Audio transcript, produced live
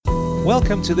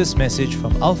Welcome to this message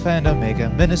from Alpha and Omega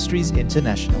Ministries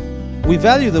International. We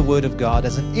value the Word of God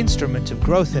as an instrument of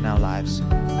growth in our lives,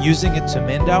 using it to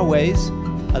mend our ways,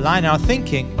 align our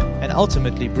thinking, and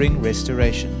ultimately bring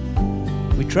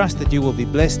restoration. We trust that you will be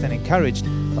blessed and encouraged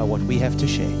by what we have to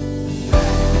share.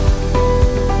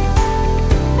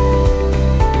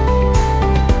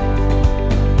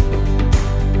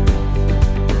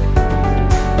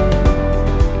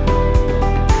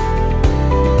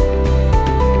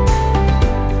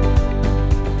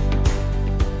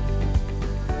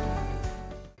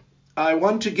 I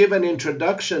want to give an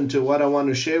introduction to what I want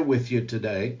to share with you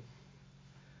today,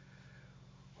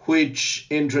 which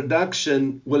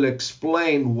introduction will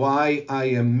explain why I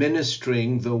am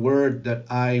ministering the word that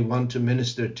I want to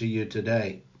minister to you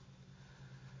today.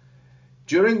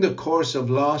 During the course of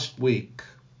last week,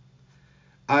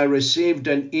 I received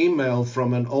an email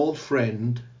from an old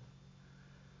friend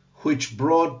which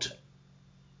brought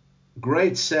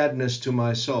great sadness to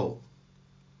my soul.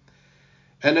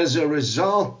 And as a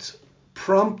result,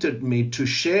 prompted me to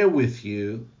share with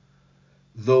you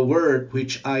the word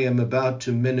which I am about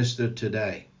to minister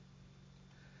today.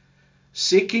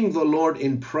 Seeking the Lord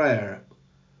in prayer,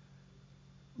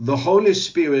 the Holy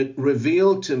Spirit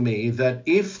revealed to me that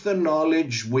if the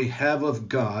knowledge we have of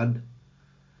God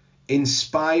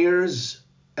inspires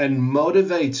and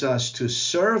motivates us to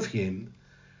serve Him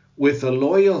with a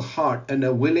loyal heart and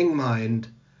a willing mind,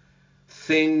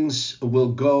 things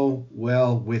will go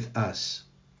well with us.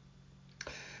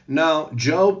 Now,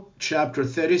 Job chapter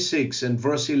 36 and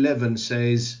verse 11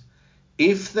 says,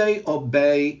 "If they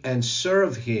obey and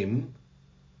serve Him,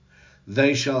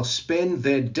 they shall spend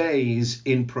their days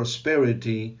in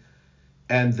prosperity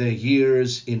and their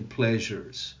years in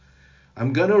pleasures."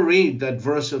 I'm going to read that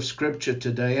verse of scripture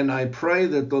today, and I pray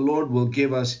that the Lord will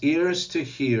give us ears to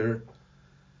hear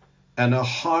and a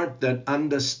heart that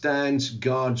understands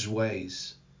God's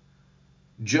ways.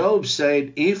 Job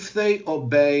said, if they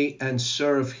obey and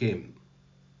serve Him,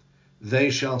 they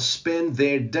shall spend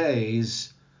their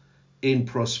days in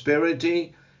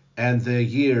prosperity and their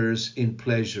years in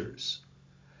pleasures.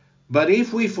 But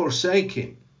if we forsake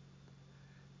Him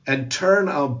and turn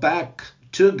our back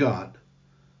to God,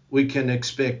 we can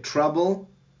expect trouble,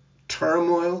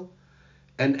 turmoil,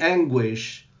 and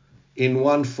anguish in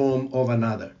one form or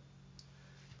another.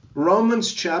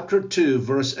 Romans chapter 2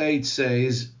 verse 8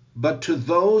 says, "But to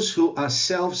those who are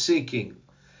self-seeking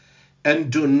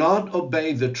and do not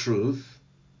obey the truth,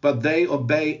 but they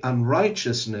obey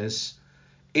unrighteousness,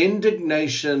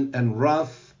 indignation and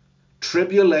wrath,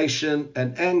 tribulation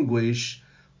and anguish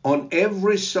on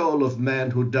every soul of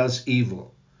man who does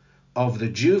evil, of the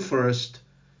Jew first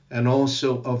and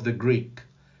also of the Greek.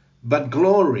 But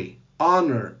glory,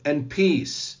 honor, and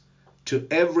peace to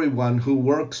everyone who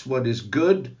works what is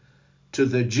good, to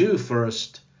the Jew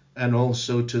first and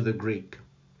also to the Greek."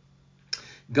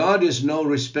 God is no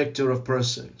respecter of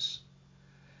persons.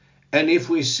 And if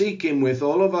we seek Him with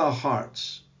all of our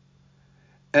hearts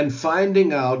and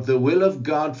finding out the will of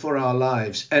God for our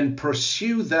lives and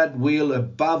pursue that will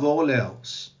above all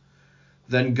else,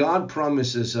 then God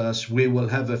promises us we will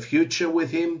have a future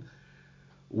with Him,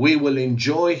 we will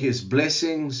enjoy His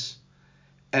blessings,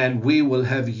 and we will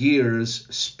have years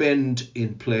spent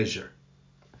in pleasure.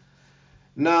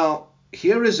 Now,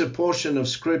 here is a portion of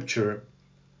scripture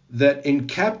that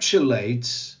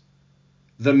encapsulates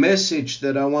the message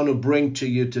that I want to bring to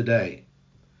you today.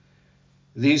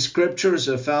 These scriptures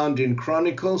are found in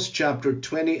Chronicles chapter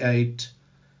 28,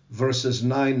 verses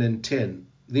 9 and 10.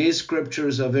 These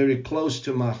scriptures are very close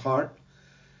to my heart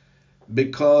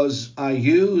because I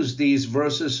use these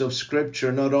verses of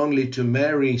scripture not only to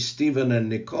marry Stephen and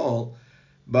Nicole,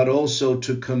 but also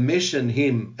to commission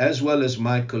him as well as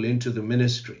Michael into the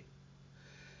ministry.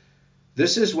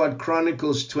 This is what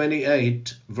Chronicles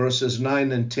 28 verses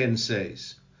 9 and 10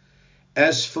 says.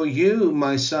 "As for you,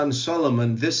 my son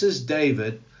Solomon," this is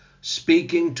David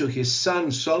speaking to his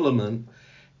son Solomon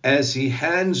as he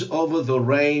hands over the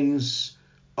reins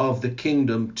of the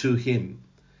kingdom to him.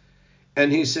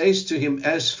 And he says to him,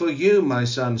 "As for you, my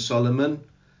son Solomon,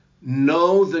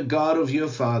 know the God of your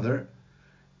father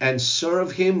and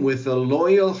serve Him with a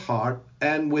loyal heart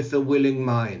and with a willing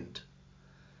mind.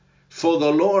 For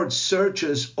the Lord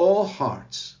searches all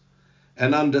hearts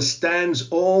and understands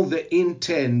all the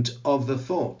intent of the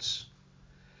thoughts.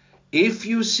 If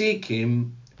you seek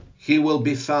Him, He will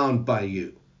be found by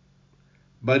you.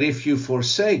 But if you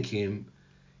forsake Him,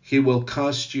 He will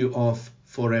cast you off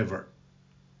forever."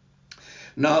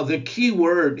 Now, the key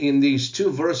word in these two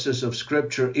verses of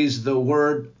scripture is the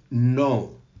word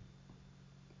know.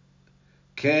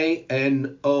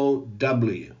 K-N-O-W,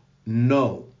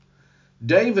 know.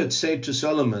 David said to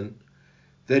Solomon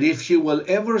that if you will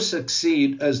ever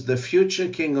succeed as the future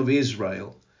king of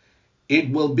Israel, it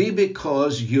will be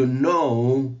because you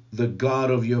know the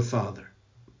God of your father.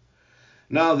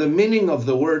 Now, the meaning of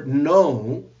the word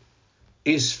know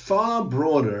is far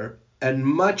broader and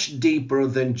much deeper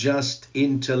than just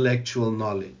intellectual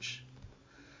knowledge.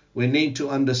 We need to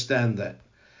understand that.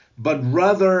 But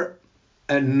rather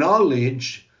a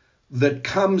knowledge that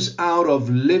comes out of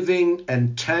living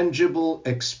and tangible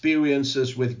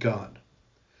experiences with God.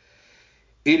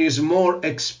 It is more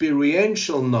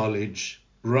experiential knowledge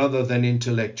rather than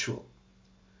intellectual.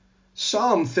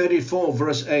 Psalm 34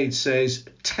 verse 8 says,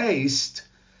 "Taste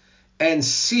and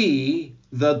see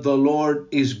that the Lord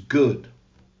is good."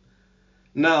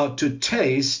 Now, to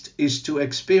taste is to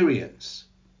experience.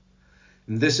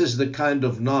 And this is the kind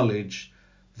of knowledge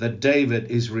that David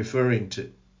is referring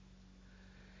to.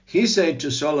 He said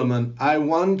to Solomon, I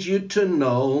want you to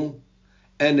know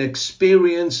and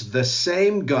experience the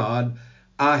same God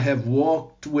I have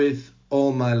walked with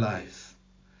all my life.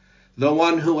 The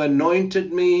one who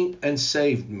anointed me and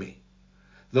saved me.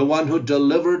 The one who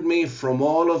delivered me from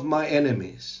all of my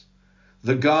enemies.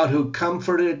 The God who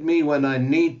comforted me when I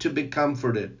need to be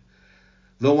comforted.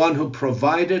 The one who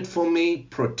provided for me,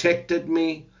 protected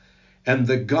me, and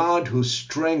the God who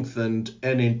strengthened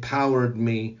and empowered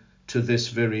me to this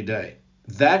very day.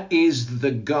 That is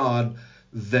the God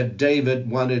that David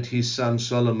wanted his son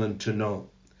Solomon to know.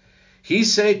 He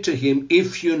said to him,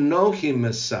 if you know him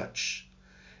as such,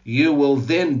 you will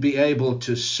then be able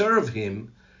to serve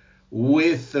him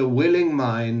with a willing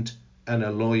mind and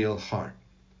a loyal heart.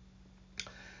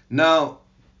 Now,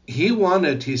 he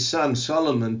wanted his son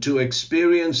Solomon to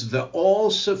experience the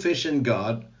all-sufficient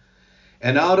God,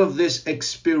 and out of this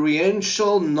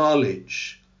experiential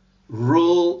knowledge,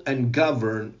 rule and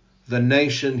govern the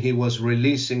nation he was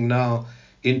releasing now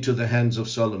into the hands of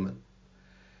Solomon.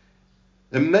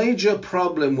 A major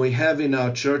problem we have in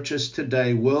our churches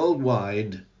today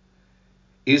worldwide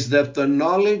is that the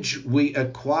knowledge we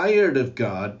acquired of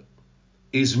God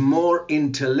is more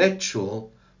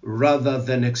intellectual rather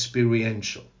than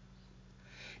experiential.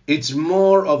 It's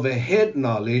more of a head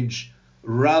knowledge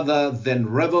rather than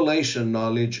revelation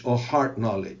knowledge or heart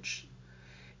knowledge.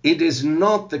 It is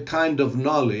not the kind of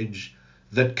knowledge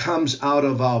that comes out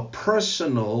of our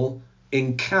personal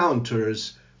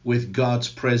encounters with God's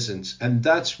presence. And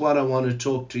that's what I want to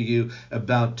talk to you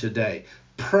about today.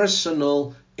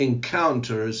 Personal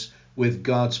encounters with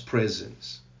God's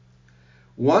presence.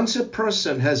 Once a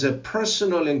person has a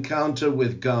personal encounter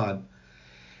with God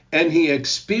and he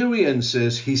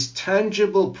experiences his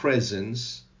tangible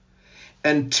presence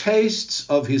and tastes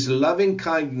of his loving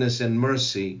kindness and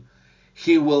mercy,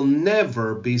 he will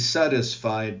never be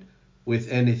satisfied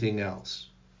with anything else.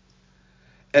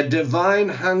 A divine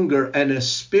hunger and a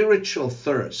spiritual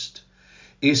thirst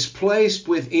is placed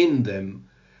within them,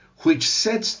 which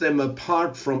sets them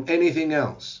apart from anything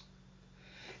else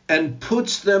and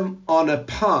puts them on a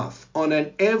path, on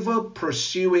an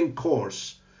ever-pursuing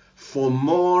course for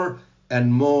more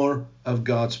and more of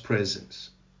God's presence.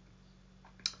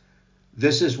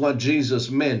 This is what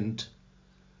Jesus meant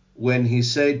when he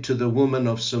said to the woman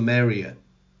of Samaria,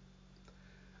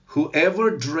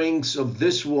 whoever drinks of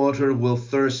this water will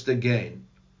thirst again,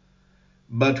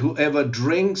 but whoever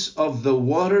drinks of the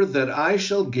water that I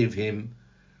shall give him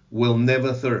will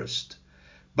never thirst.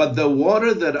 But the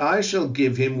water that I shall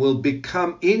give him will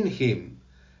become in him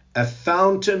a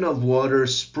fountain of water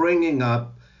springing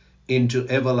up into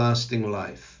everlasting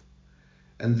life.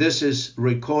 And this is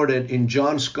recorded in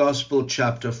John's Gospel,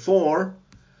 chapter 4,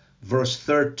 verse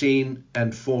 13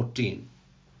 and 14.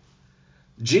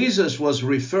 Jesus was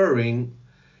referring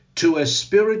to a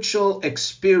spiritual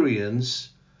experience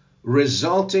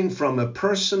resulting from a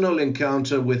personal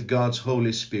encounter with God's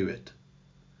Holy Spirit.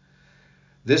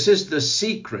 This is the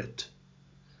secret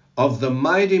of the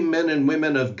mighty men and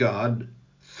women of God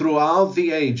throughout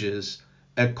the ages,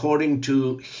 according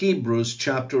to Hebrews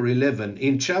chapter 11.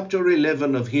 In chapter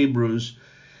 11 of Hebrews,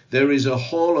 there is a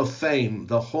hall of fame,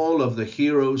 the hall of the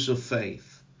heroes of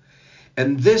faith.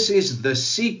 And this is the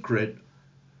secret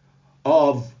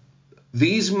of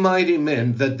these mighty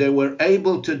men that they were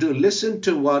able to do. Listen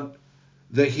to what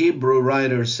the Hebrew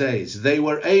writer says. They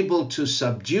were able to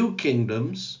subdue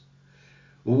kingdoms,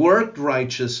 work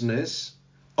righteousness,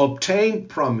 obtain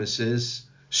promises,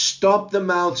 stop the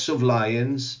mouths of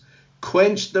lions,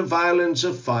 quench the violence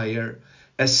of fire,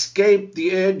 escape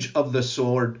the edge of the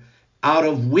sword, out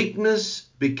of weakness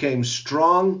became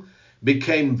strong,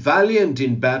 became valiant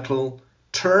in battle,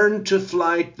 turned to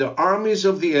flight the armies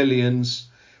of the aliens,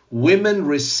 women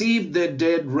received their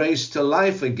dead raised to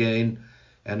life again,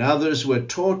 and others were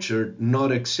tortured, not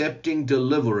accepting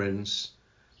deliverance,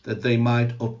 that they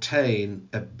might obtain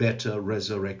a better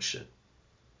resurrection.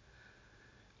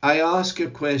 I ask a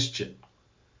question.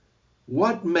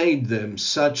 What made them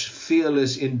such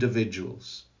fearless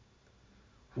individuals?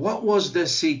 What was their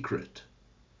secret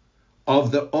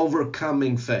of the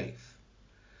overcoming faith?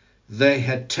 They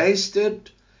had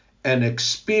tasted and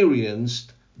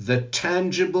experienced the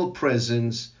tangible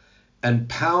presence and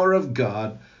power of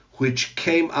God, which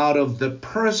came out of the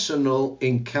personal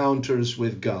encounters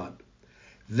with God.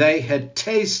 They had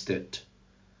tasted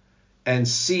and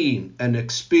seen and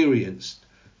experienced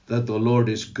that the Lord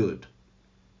is good.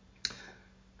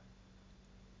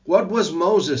 What was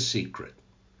Moses' secret?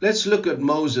 Let's look at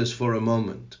Moses for a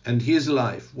moment and his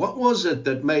life. What was it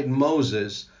that made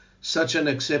Moses such an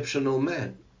exceptional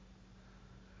man?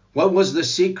 What was the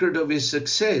secret of his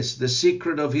success, the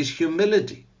secret of his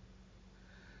humility?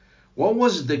 What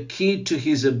was the key to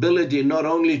his ability not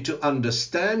only to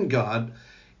understand God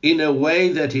in a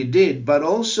way that he did, but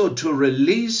also to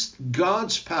release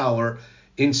God's power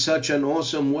in such an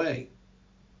awesome way?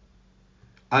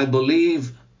 I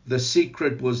believe the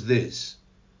secret was this.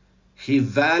 He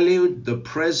valued the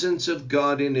presence of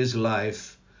God in his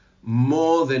life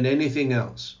more than anything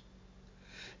else.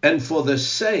 And for the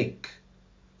sake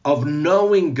of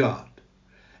knowing God,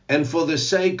 and for the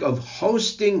sake of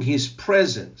hosting his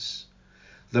presence,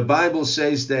 the Bible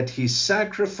says that he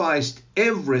sacrificed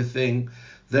everything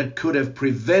that could have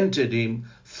prevented him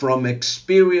from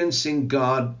experiencing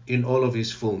God in all of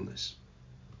his fullness.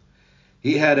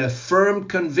 He had a firm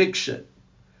conviction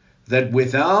that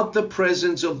without the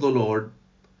presence of the Lord,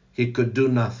 he could do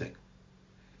nothing.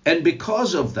 And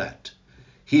because of that,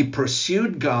 he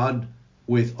pursued God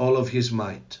with all of his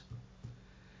might.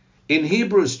 In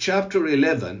Hebrews chapter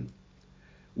 11,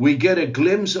 we get a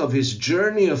glimpse of his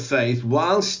journey of faith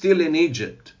while still in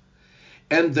Egypt,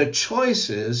 and the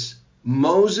choices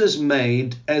Moses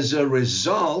made as a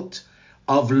result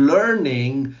of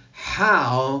learning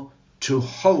how to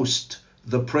host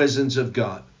the presence of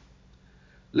God.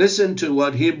 Listen to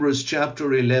what Hebrews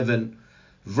chapter 11,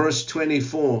 verse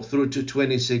 24 through to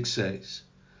 26 says.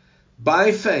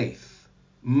 By faith,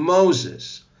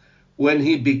 Moses, when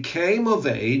he became of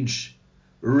age,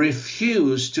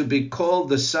 refused to be called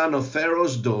the son of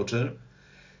Pharaoh's daughter,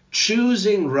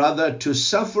 choosing rather to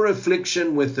suffer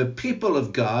affliction with the people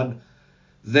of God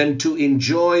than to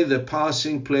enjoy the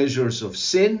passing pleasures of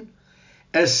sin,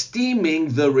 esteeming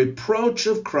the reproach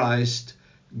of Christ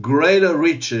greater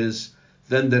riches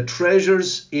than the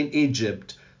treasures in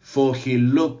Egypt, for he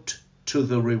looked to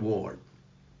the reward.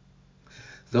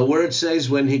 The word says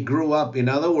when he grew up, in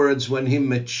other words, when he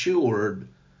matured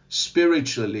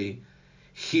spiritually,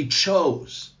 he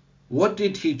chose. What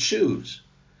did he choose?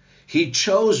 He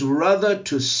chose rather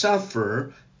to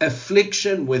suffer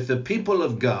affliction with the people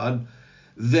of God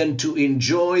than to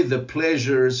enjoy the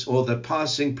pleasures or the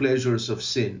passing pleasures of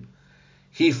sin.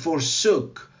 He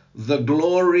forsook the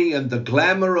glory and the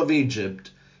glamour of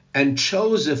Egypt and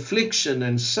chose affliction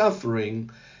and suffering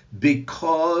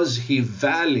because he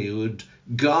valued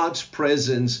God's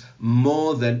presence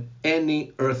more than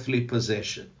any earthly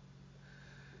possession.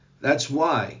 That's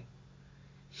why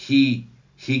he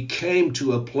came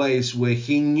to a place where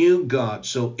he knew God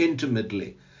so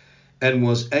intimately and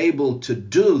was able to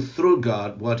do through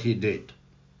God what he did.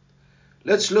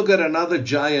 Let's look at another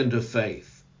giant of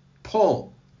faith,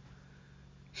 Paul.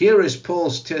 Here is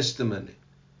Paul's testimony.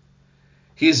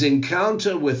 His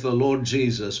encounter with the Lord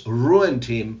Jesus ruined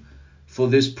him for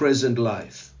this present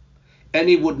life. And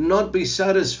he would not be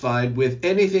satisfied with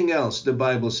anything else, the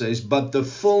Bible says, but the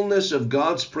fullness of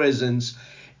God's presence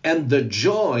and the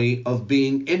joy of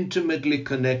being intimately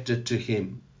connected to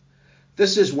him.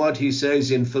 This is what he says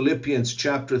in Philippians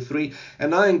chapter 3,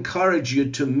 and I encourage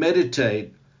you to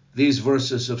meditate these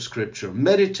verses of Scripture.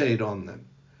 Meditate on them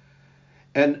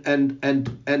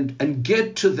and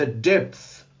get to the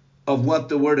depth of what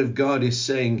the Word of God is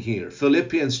saying here.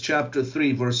 Philippians chapter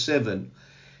 3, verse 7,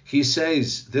 he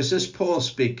says, this is Paul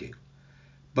speaking,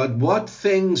 but what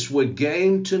things were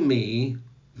gain to me,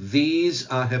 these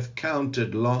I have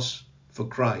counted loss for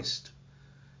Christ.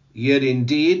 Yet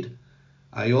indeed,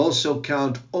 I also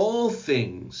count all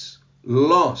things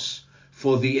loss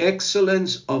for the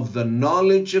excellence of the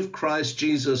knowledge of Christ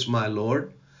Jesus my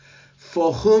Lord,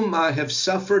 for whom I have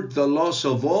suffered the loss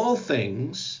of all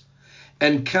things,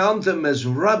 and count them as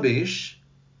rubbish,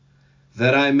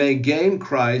 that I may gain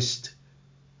Christ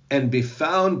and be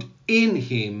found in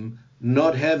him,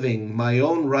 not having my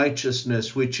own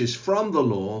righteousness which is from the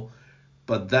law,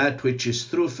 but that which is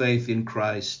through faith in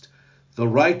Christ, the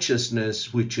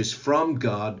righteousness which is from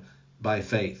God by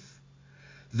faith.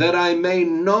 that I may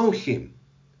know him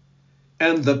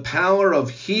and the power of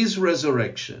his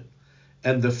resurrection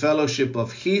and the fellowship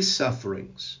of his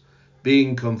sufferings,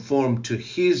 being conformed to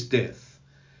his death,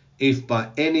 if by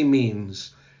any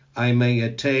means I may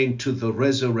attain to the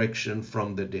resurrection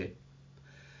from the dead.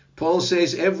 Paul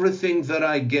says, everything that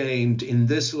I gained in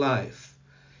this life,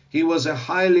 he was a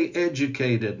highly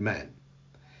educated man.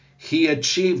 He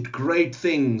achieved great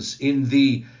things in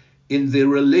the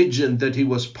religion that he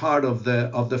was part of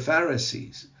the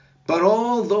Pharisees. But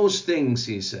all those things,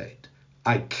 he said,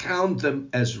 I count them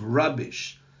as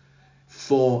rubbish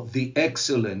for the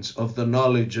excellence of the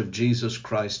knowledge of Jesus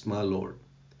Christ my Lord.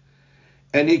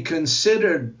 And he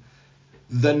considered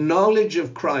the knowledge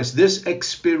of Christ, this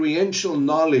experiential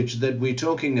knowledge that we're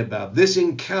talking about, this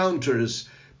encounters,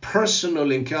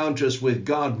 personal encounters with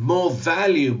God, more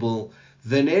valuable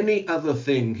than any other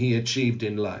thing he achieved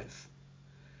in life.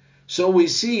 So we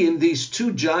see in these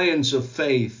two giants of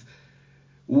faith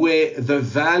where the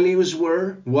values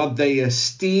were, what they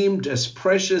esteemed as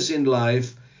precious in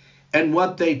life, and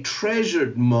what they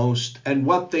treasured most and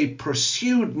what they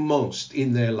pursued most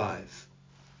in their life.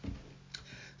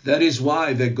 That is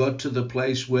why they got to the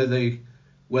place where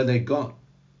they got.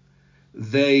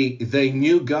 They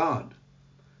knew God,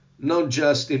 not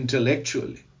just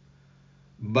intellectually,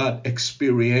 but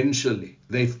experientially.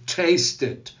 They've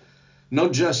tasted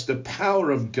not just the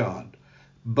power of God,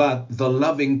 but the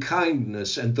loving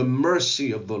kindness and the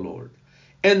mercy of the Lord.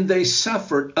 And they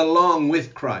suffered along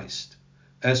with Christ,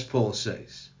 as Paul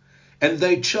says. And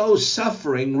they chose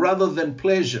suffering rather than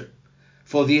pleasure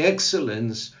for the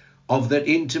excellence of that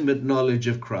intimate knowledge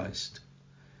of Christ.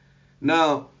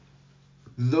 Now,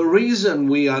 the reason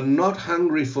we are not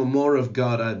hungry for more of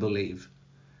God, I believe,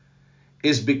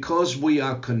 is because we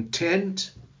are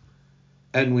content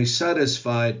and we're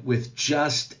satisfied with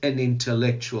just an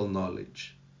intellectual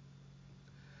knowledge.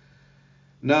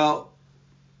 Now,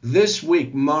 this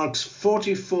week marks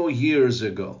 44 years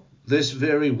ago. This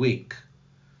very week,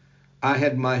 I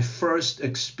had my first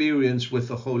experience with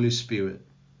the Holy Spirit.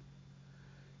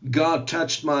 God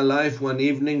touched my life one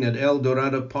evening at El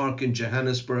Dorado Park in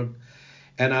Johannesburg,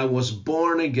 and I was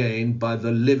born again by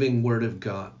the living Word of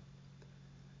God.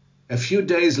 A few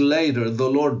days later, the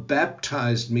Lord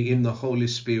baptized me in the Holy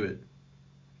Spirit.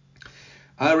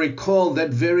 I recall that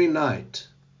very night,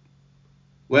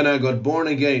 when I got born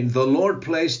again, the Lord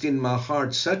placed in my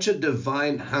heart such a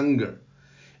divine hunger,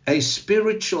 a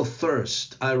spiritual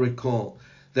thirst, I recall,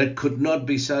 that could not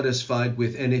be satisfied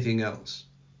with anything else.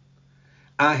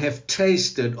 I have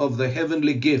tasted of the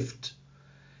heavenly gift,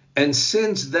 and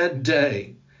since that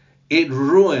day, it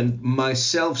ruined my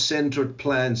self-centered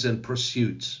plans and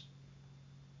pursuits.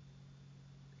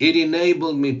 It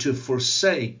enabled me to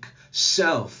forsake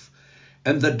self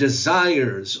and the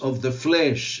desires of the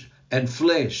flesh and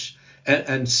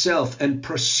self and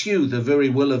pursue the very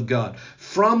will of God.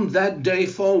 From that day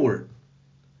forward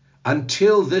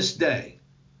until this day,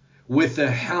 with the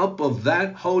help of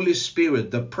that Holy Spirit,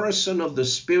 the person of the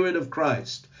Spirit of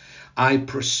Christ, I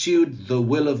pursued the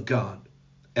will of God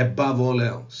above all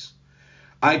else.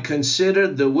 I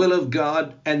considered the will of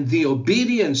God and the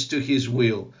obedience to his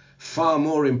will far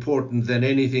more important than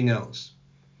anything else.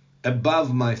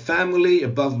 Above my family,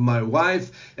 above my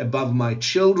wife, above my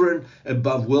children,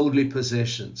 above worldly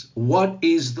possessions. What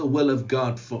is the will of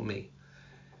God for me?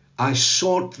 I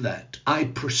sought that. I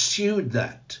pursued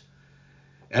that.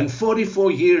 And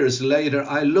 44 years later,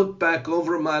 I look back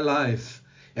over my life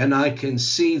and I can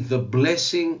see the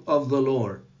blessing of the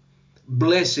Lord.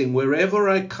 Blessing wherever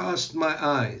I cast my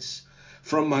eyes,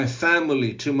 from my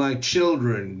family to my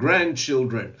children,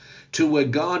 grandchildren, to where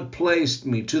God placed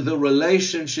me, to the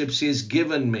relationships he's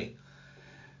given me,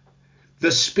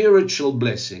 the spiritual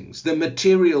blessings, the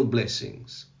material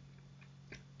blessings.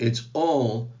 It's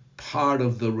all part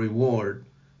of the reward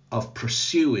of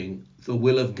pursuing the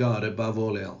will of God above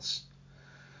all else.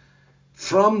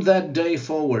 From that day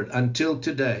forward until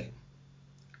today,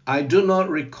 I do not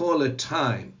recall a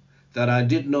time that I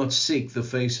did not seek the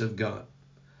face of God.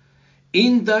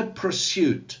 In that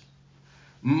pursuit,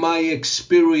 my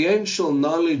experiential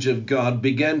knowledge of God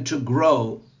began to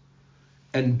grow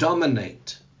and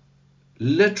dominate,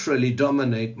 literally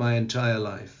dominate my entire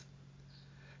life.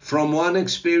 From one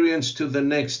experience to the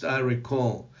next, I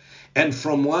recall, and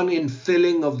from one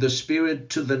infilling of the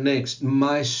Spirit to the next,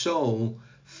 my soul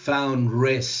found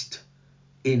rest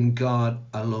in God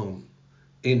alone,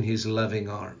 in his loving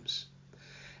arms.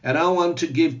 And I want to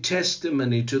give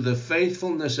testimony to the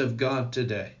faithfulness of God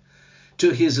today,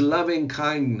 to his loving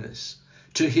kindness,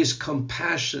 to his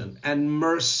compassion and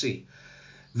mercy,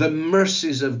 the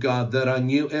mercies of God that are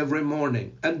new every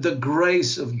morning, and the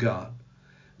grace of God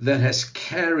that has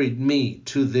carried me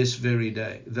to this very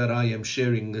day that I am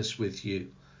sharing this with you.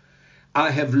 I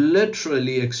have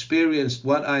literally experienced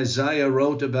what Isaiah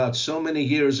wrote about so many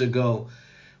years ago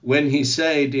when he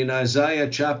said in Isaiah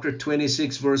chapter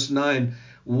 26 verse 9,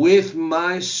 "With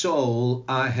my soul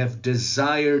I have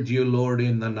desired you, Lord,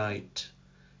 in the night.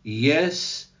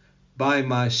 Yes, by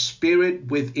my spirit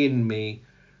within me,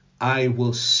 I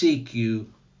will seek you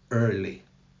early."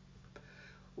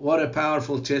 What a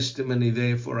powerful testimony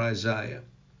there for Isaiah.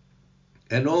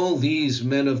 And all these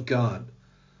men of God,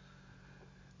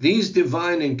 these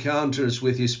divine encounters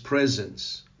with his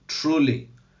presence truly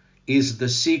is the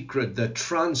secret that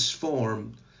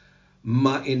transformed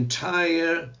my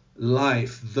entire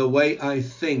life, the way I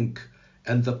think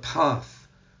and the path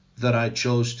that I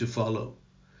chose to follow.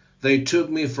 They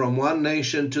took me from one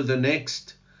nation to the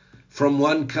next, from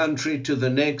one country to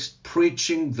the next,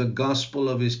 preaching the gospel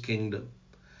of his kingdom.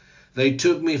 They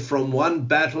took me from one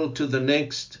battle to the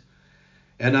next,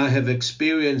 and I have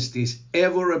experienced his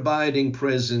ever-abiding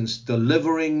presence,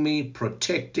 delivering me,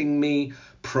 protecting me,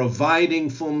 providing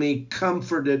for me,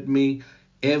 comforted me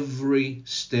every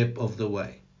step of the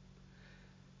way.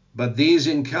 But these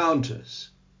encounters,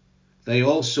 they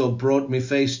also brought me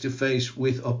face to face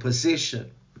with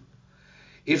opposition.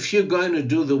 If you're going to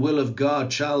do the will of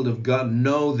God, child of God,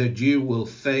 know that you will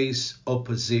face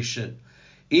opposition,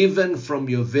 even from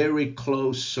your very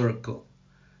close circle.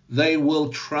 They will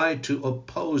try to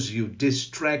oppose you,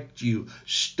 distract you,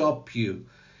 stop you.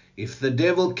 If the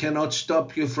devil cannot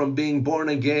stop you from being born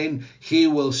again, he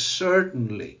will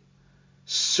certainly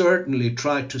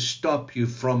try to stop you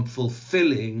from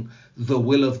fulfilling the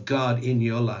will of God in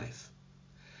your life.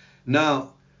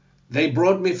 Now, they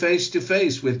brought me face to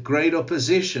face with great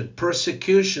opposition,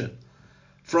 persecution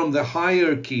from the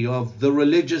hierarchy of the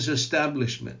religious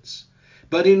establishments.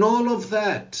 But in all of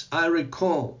that, I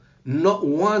recall, not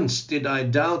once did I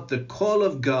doubt the call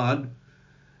of God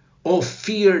or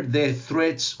feared their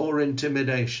threats or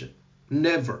intimidation.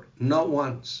 Never, not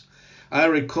once. I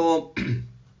recall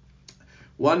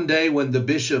one day when the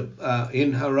bishop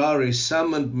in Harare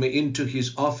summoned me into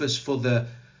his office for the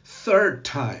third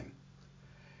time.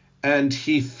 And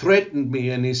he threatened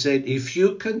me and he said, "If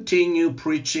you continue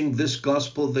preaching this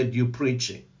gospel that you're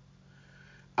preaching,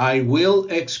 I will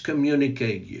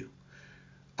excommunicate you.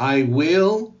 I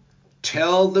will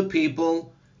tell the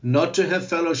people not to have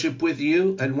fellowship with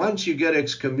you." And once you get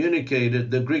excommunicated,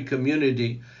 the Greek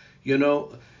community, you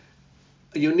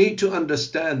need to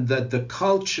understand that the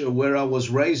culture where I was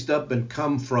raised up and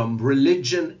come from,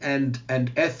 religion and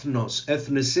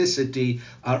ethnicity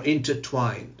are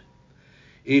intertwined.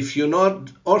 If you're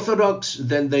not Orthodox,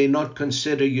 then they not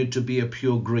consider you to be a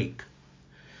pure Greek.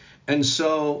 And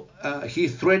so he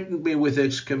threatened me with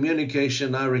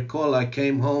excommunication. I recall I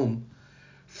came home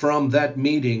from that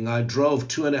meeting. I drove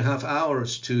 2.5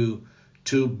 hours to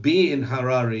be in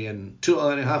Harare and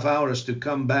 2.5 hours to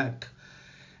come back.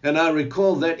 And I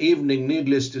recall that evening,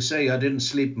 needless to say, I didn't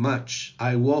sleep much.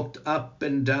 I walked up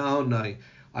and down.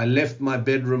 I left my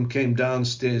bedroom, came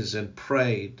downstairs and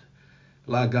prayed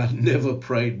like I never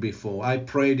prayed before. I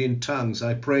prayed in tongues.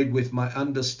 I prayed with my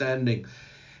understanding.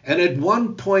 And at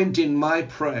one point in my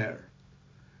prayer,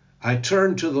 I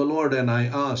turned to the Lord and I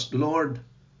asked, "Lord,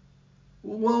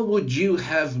 what would you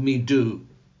have me do?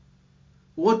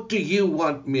 What do you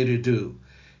want me to do?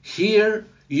 Here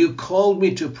you called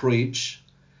me to preach,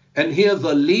 and here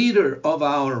the leader of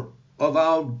our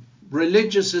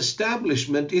religious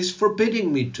establishment is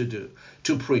forbidding me to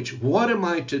preach. What am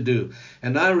I to do?"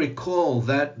 And I recall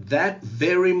that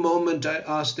very moment I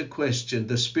asked the question,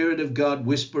 the Spirit of God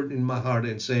whispered in my heart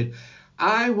and said,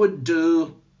 "I would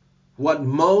do what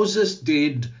Moses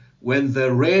did when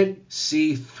the Red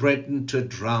Sea threatened to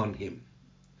drown him.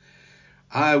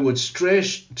 I would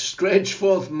stretch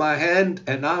forth my hand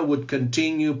and I would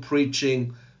continue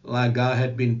preaching like I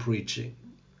had been preaching."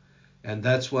 And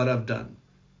that's what I've done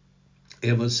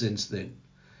ever since then.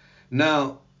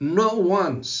 Now, not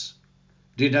once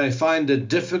did I find it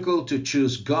difficult to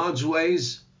choose God's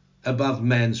ways above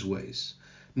man's ways.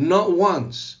 Not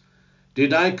once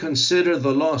did I consider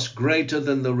the loss greater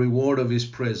than the reward of his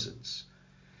presence.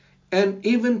 And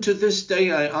even to this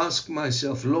day, I ask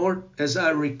myself, Lord, as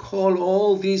I recall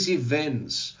all these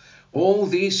events, all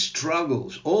these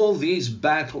struggles, all these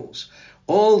battles,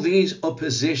 all these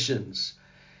oppositions,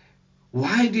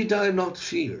 why did I not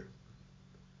fear?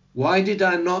 Why did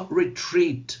I not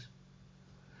retreat?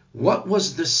 What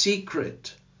was the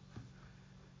secret?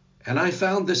 And I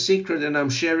found the secret and I'm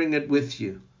sharing it with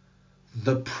you.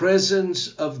 The presence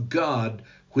of God,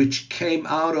 which came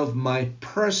out of my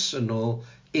personal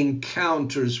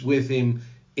encounters with him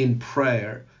in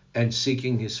prayer and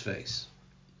seeking his face.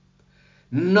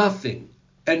 Nothing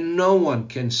and no one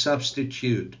can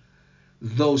substitute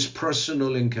those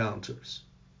personal encounters.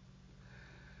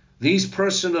 These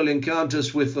personal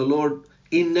encounters with the Lord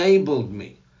enabled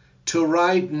me to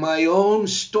write my own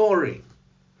story,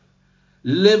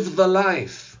 live the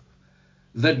life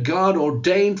that God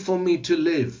ordained for me to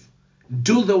live,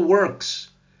 do the works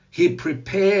he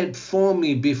prepared for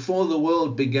me before the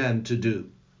world began to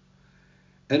do.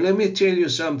 And let me tell you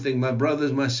something, my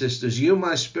brothers, my sisters, you're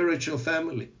my spiritual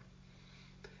family.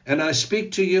 And I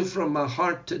speak to you from my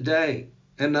heart today,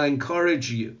 and I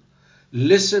encourage you,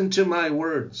 listen to my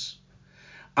words.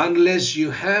 Unless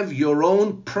you have your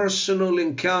own personal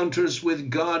encounters with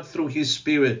God through his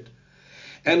Spirit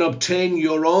and obtain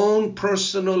your own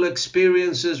personal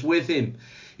experiences with him,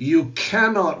 you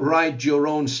cannot write your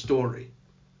own story.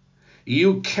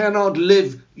 You cannot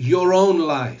live your own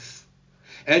life.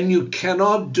 And you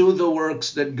cannot do the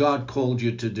works that God called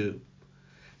you to do.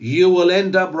 You will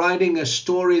end up writing a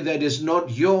story that is not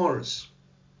yours.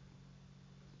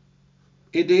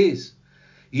 It is.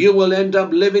 You will end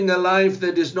up living a life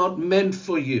that is not meant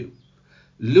for you,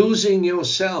 losing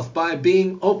yourself by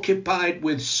being occupied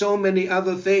with so many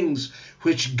other things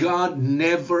which God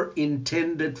never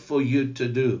intended for you to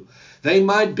do. They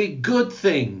might be good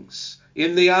things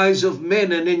in the eyes of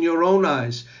men and in your own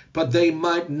eyes, but they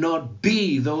might not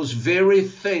be those very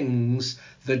things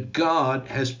that God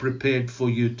has prepared for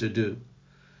you to do.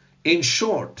 In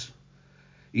short,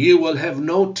 you will have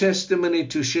no testimony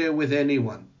to share with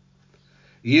anyone.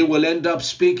 You will end up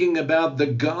speaking about the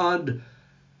God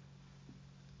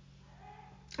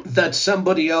that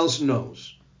somebody else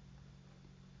knows,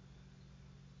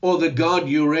 or the God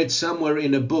you read somewhere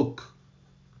in a book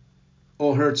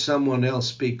or heard someone else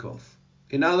speak of.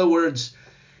 In other words,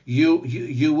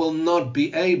 you will not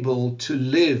be able to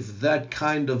live that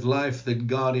kind of life that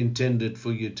God intended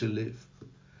for you to live.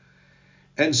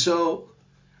 And so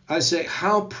I say,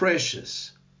 how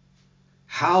precious,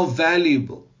 how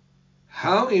valuable,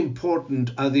 how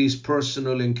important are these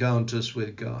personal encounters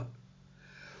with God?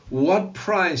 What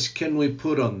price can we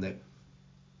put on them?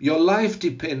 Your life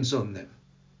depends on them.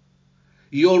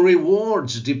 Your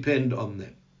rewards depend on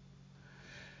them.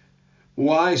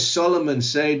 Why Solomon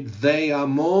said, they are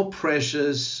more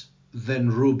precious than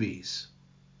rubies.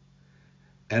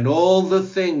 And all the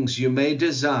things you may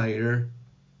desire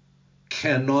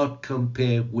cannot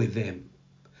compare with them.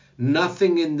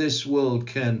 Nothing in this world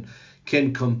can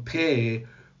compare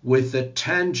with the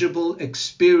tangible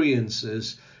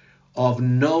experiences of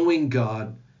knowing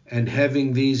God and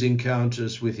having these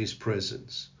encounters with his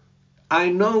presence. I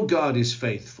know God is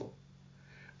faithful.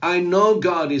 I know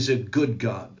God is a good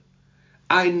God.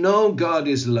 I know God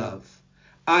is love.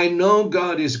 I know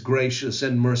God is gracious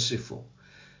and merciful.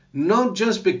 Not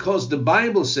just because the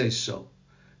Bible says so,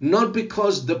 not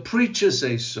because the preacher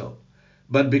says so,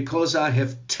 but because I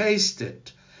have tasted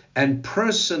and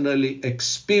personally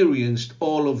experienced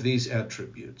all of these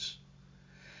attributes.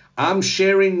 I'm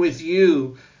sharing with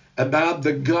you about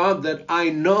the God that I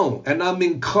know, and I'm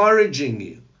encouraging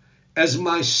you as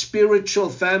my spiritual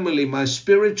family, my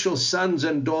spiritual sons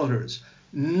and daughters.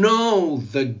 Know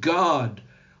the God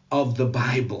of the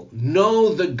Bible.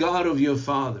 Know the God of your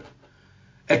Father.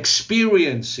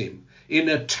 Experience him in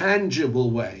a tangible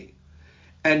way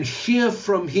and hear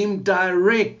from him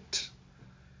direct.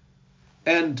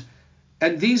 And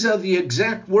these are the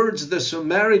exact words the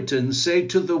Samaritans say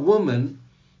to the woman,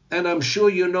 and I'm sure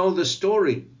you know the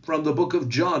story from the book of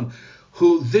John,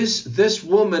 who this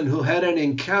woman who had an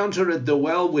encounter at the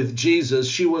well with Jesus,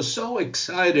 she was so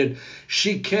excited,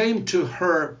 she came to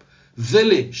her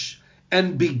village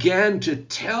and began to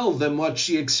tell them what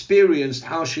she experienced,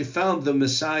 how she found the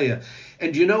Messiah.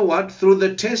 And you know what? Through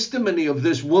the testimony of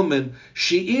this woman,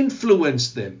 she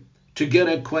influenced them to get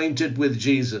acquainted with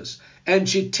Jesus. And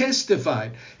she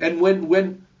testified. And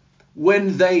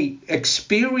when they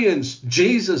experienced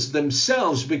Jesus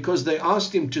themselves, because they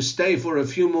asked him to stay for a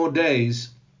few more days,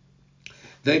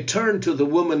 they turned to the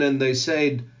woman and they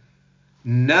said,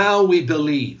 now we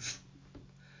believe.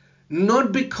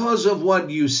 Not because of what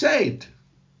you said,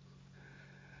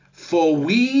 for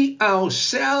we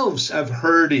ourselves have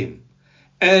heard him,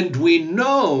 and we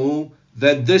know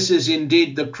that this is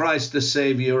indeed the Christ, the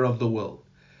Savior of the world.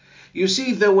 You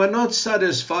see, they were not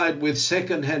satisfied with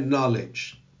second-hand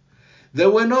knowledge. They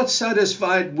were not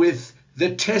satisfied with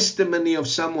the testimony of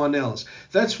someone else.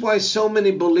 That's why so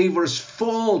many believers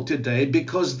fall today,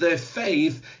 because their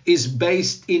faith is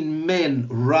based in men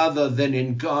rather than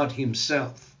in God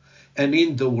himself and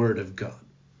in the Word of God.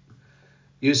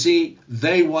 You see,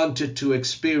 they wanted to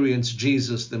experience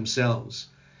Jesus themselves.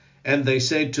 And they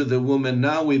said to the woman,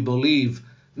 now we believe,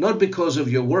 not because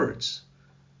of your words,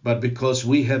 but because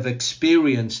we have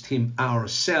experienced him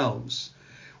ourselves.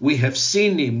 We have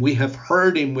seen him, we have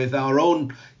heard him with our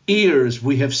own ears,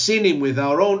 we have seen him with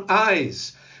our own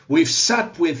eyes. We've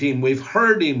sat with him, we've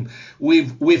heard him,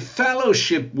 we've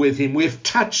fellowshiped with him, we've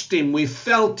touched him, we've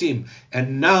felt him,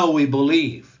 and now we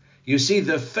believe. You see,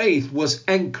 the faith was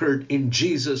anchored in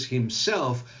Jesus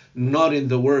himself, not in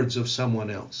the words of someone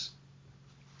else.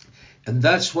 And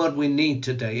that's what we need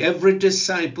today. Every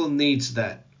disciple needs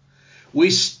that. We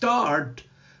start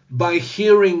by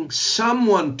hearing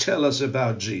someone tell us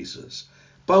about Jesus,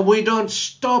 but we don't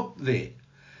stop there.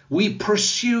 We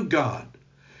pursue God.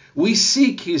 We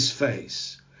seek his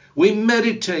face. We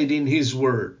meditate in his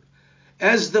word.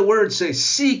 As the word says,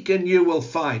 seek and you will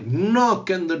find. Knock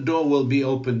and the door will be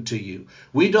open to you.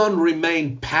 We don't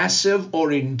remain passive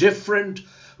or indifferent,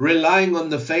 relying on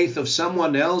the faith of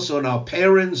someone else, on our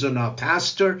parents, on our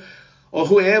pastor, or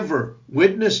whoever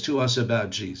witnessed to us about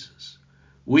Jesus.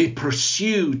 We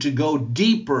pursue to go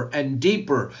deeper and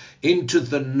deeper into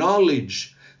the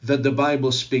knowledge that the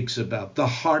Bible speaks about, the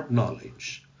heart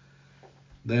knowledge.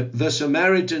 The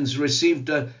Samaritans received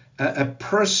a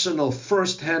personal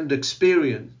first-hand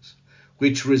experience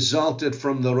which resulted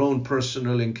from their own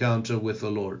personal encounter with the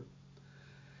Lord.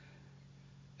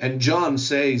 And John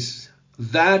says,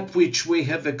 that which we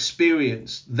have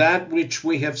experienced, that which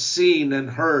we have seen and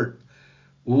heard,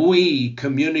 we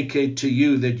communicate to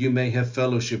you that you may have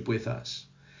fellowship with us.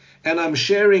 And I'm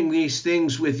sharing these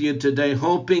things with you today,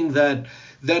 hoping that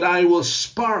I will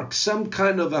spark some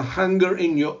kind of a hunger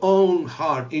in your own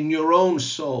heart, in your own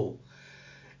soul,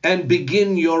 and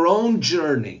begin your own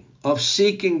journey of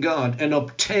seeking God and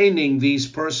obtaining these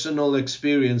personal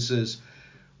experiences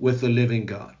with the living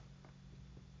God.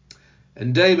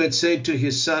 And David said to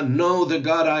his son, know the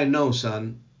God I know,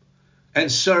 son,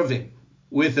 and serve him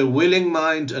with a willing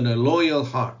mind and a loyal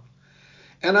heart.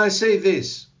 And I say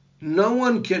this, no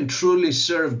one can truly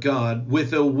serve God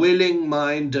with a willing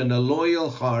mind and a loyal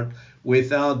heart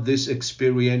without this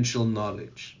experiential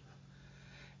knowledge.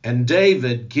 And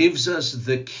David gives us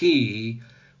the key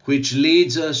which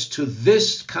leads us to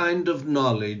this kind of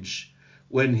knowledge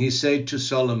when he said to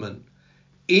Solomon,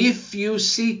 if you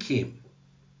seek him,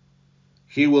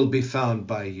 he will be found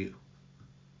by you.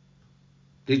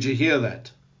 Did you hear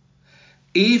that?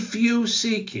 If you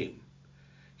seek him,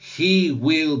 he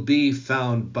will be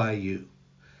found by you.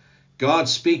 God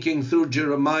speaking through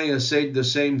Jeremiah said the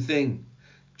same thing.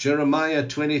 Jeremiah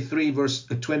 29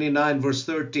 verse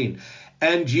 13.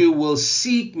 And you will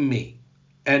seek me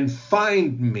and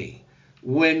find me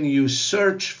when you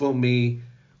search for me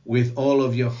with all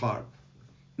of your heart.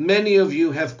 Many of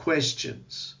you have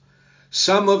questions.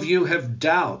 Some of you have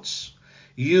doubts.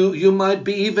 You might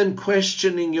be even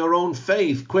questioning your own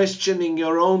faith, questioning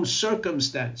your own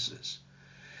circumstances.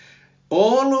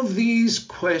 All of these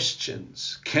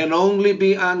questions can only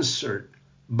be answered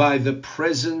by the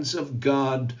presence of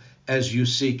God as you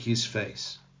seek his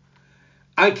face.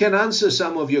 I can answer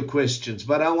some of your questions,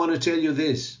 but I want to tell you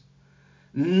this.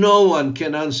 No one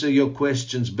can answer your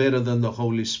questions better than the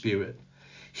Holy Spirit.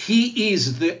 He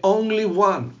is the only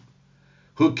one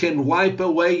who can wipe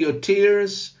away your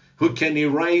tears, who can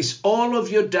erase all of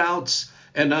your doubts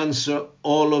and answer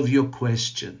all of your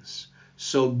questions.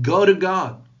 So go to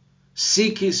God,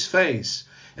 seek his face,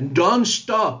 and don't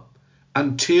stop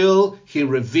until he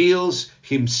reveals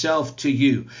himself to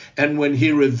you. And when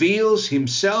he reveals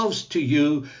himself to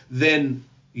you, then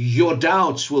your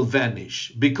doubts will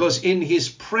vanish, because in his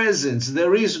presence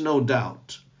there is no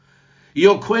doubt.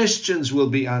 Your questions will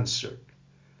be answered.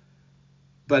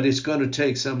 But it's going to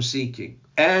take some seeking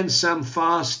and some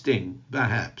fasting,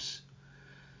 perhaps.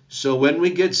 So when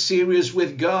we get serious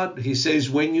with God, he says,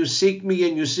 when you seek me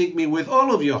and you seek me with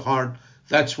all of your heart,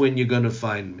 that's when you're going to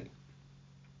find me.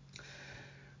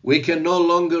 We can no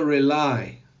longer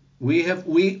rely. We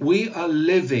are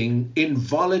living in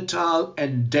volatile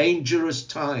and dangerous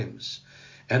times.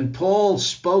 And Paul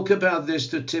spoke about this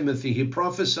to Timothy. He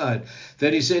prophesied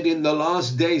that he said, in the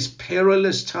last days,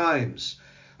 perilous times.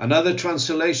 Another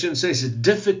translation says,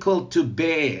 difficult to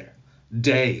bear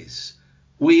days.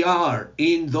 We are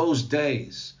in those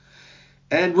days.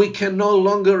 And we can no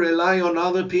longer rely on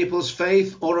other people's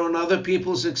faith or on other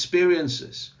people's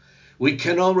experiences. We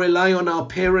cannot rely on our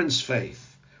parents'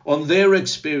 faith, on their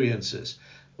experiences,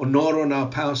 nor on our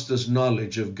pastor's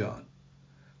knowledge of God.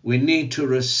 We need to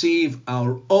receive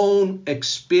our own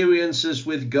experiences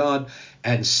with God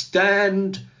and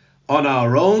stand on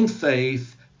our own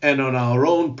faith and on our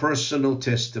own personal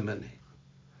testimony.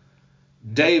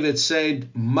 David said,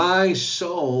 my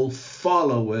soul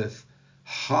followeth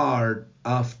hard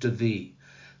after thee.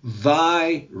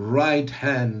 Thy right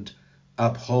hand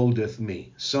upholdeth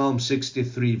me. Psalm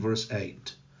 63 verse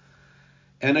 8.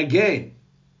 And again,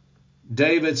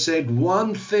 David said,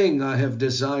 one thing I have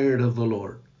desired of the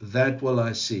Lord, that will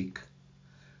I seek.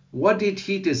 What did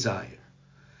he desire?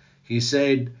 He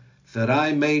said, that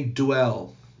I may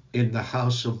dwell in the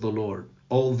house of the Lord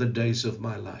all the days of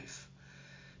my life.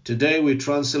 Today we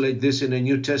translate this in a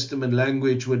New Testament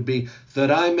language would be,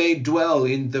 that I may dwell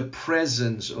in the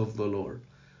presence of the Lord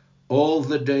all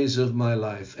the days of my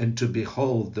life, and to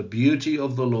behold the beauty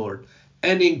of the Lord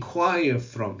and inquire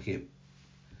from him.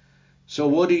 So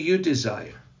what do you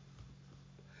desire?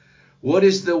 What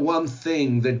is the one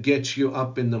thing that gets you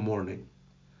up in the morning?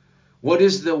 What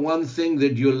is the one thing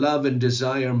that you love and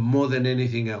desire more than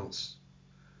anything else?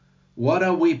 What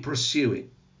are we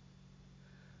pursuing?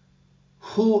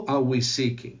 Who are we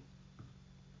seeking?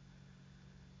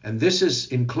 And this is,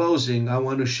 in closing, I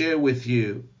want to share with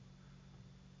you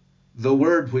the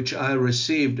word which I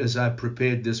received as I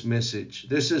prepared this message.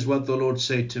 This is what the Lord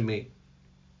said to me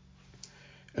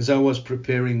as I was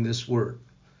preparing this word.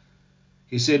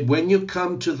 He said, when you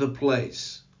come to the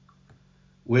place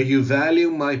where you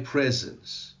value my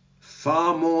presence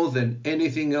far more than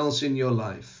anything else in your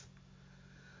life,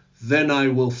 then I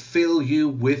will fill you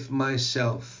with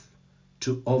myself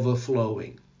to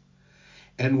overflowing.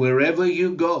 And wherever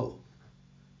you go,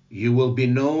 you will be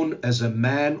known as a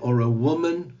man or a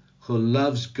woman who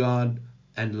loves God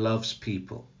and loves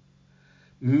people.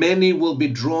 Many will be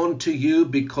drawn to you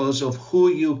because of who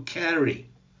you carry,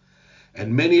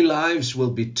 and many lives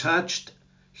will be touched,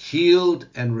 healed,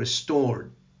 and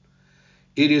restored.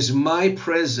 It is my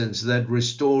presence that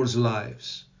restores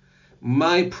lives,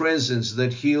 my presence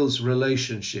that heals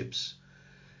relationships,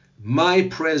 my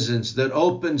presence that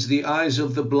opens the eyes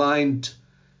of the blind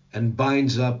and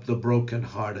binds up the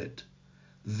brokenhearted.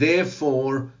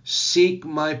 Therefore, seek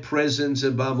my presence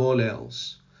above all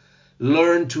else.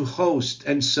 Learn to host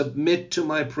and submit to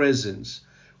my presence,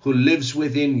 who lives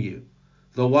within you,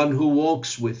 the one who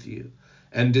walks with you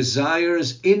and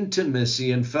desires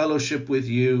intimacy and fellowship with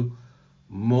you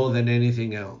more than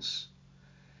anything else.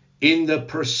 In the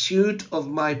pursuit of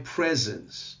my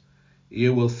presence,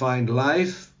 you will find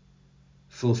life,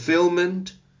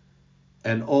 fulfillment,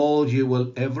 and all you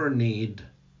will ever need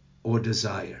or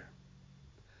desire.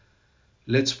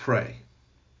 Let's pray.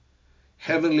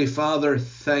 Heavenly Father,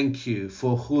 thank you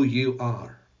for who you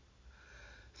are.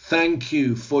 Thank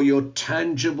you for your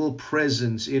tangible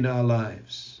presence in our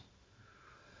lives.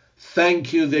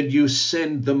 Thank you that you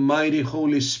send the mighty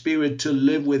Holy Spirit to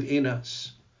live within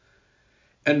us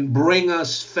and bring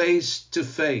us face to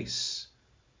face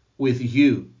with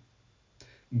you.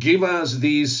 Give us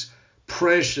these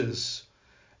precious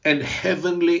and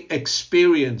heavenly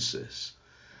experiences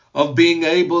of being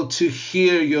able to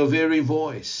hear your very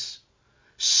voice,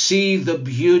 see the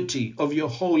beauty of your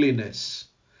holiness,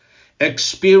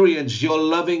 experience your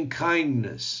loving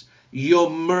kindness, your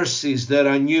mercies that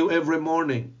are new every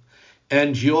morning,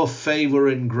 and your favor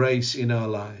and grace in our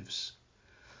lives.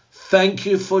 Thank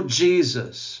you for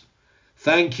Jesus.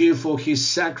 Thank you for his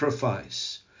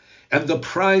sacrifice and the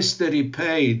price that he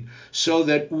paid so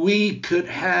that we could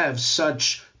have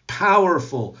such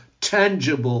powerful,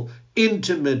 tangible,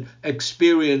 intimate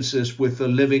experiences with the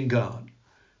living God.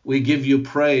 We give you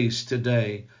praise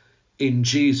today in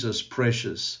Jesus'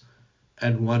 precious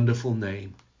and wonderful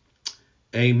name.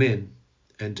 Amen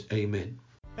and amen.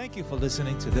 Thank you for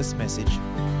listening to this message.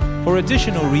 For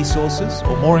additional resources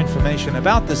or more information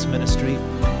about this ministry,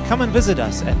 come and visit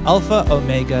us at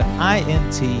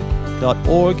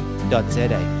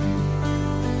alphaomegaint.org.za.